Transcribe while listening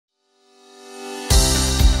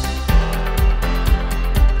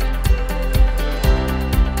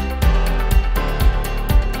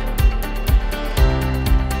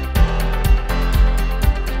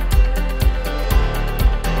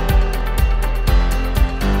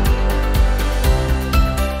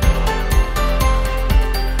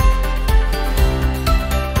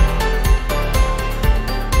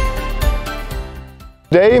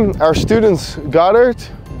Today our students gathered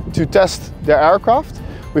to test their aircraft.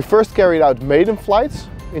 We first carried out maiden flights,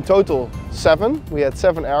 in total 7. We had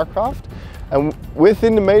 7 aircraft, and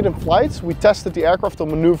within the maiden flights we tested the aircraft on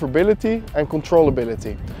maneuverability and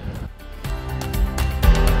controllability.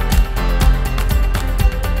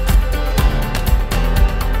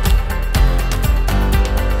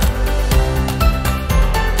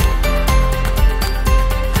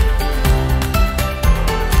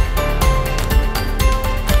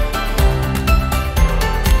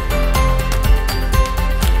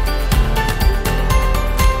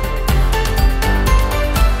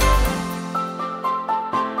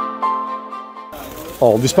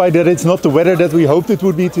 Despite that it's not the weather that we hoped it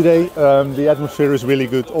would be today, the atmosphere is really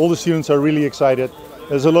good. All the students are really excited.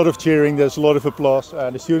 There's a lot of cheering, there's a lot of applause.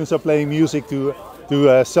 The students are playing music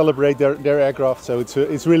to celebrate their aircraft, so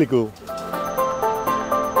it's really cool.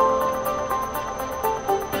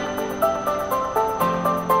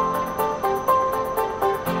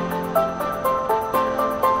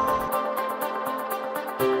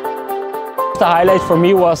 The highlight for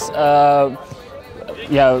me was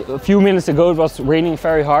a few minutes ago it was raining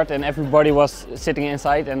very hard and everybody was sitting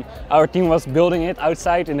inside, and our team was building it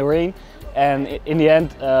outside in the rain, and in the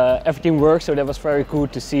end everything worked, so that was very cool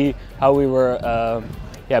to see how we were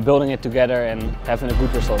building it together and having a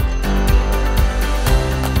good result.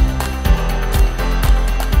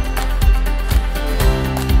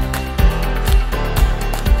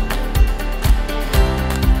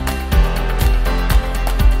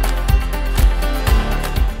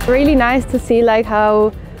 Really nice to see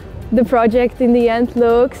how the project in the end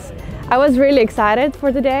looks. I was really excited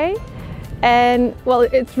for the day, and well,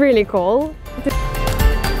 it's really cool.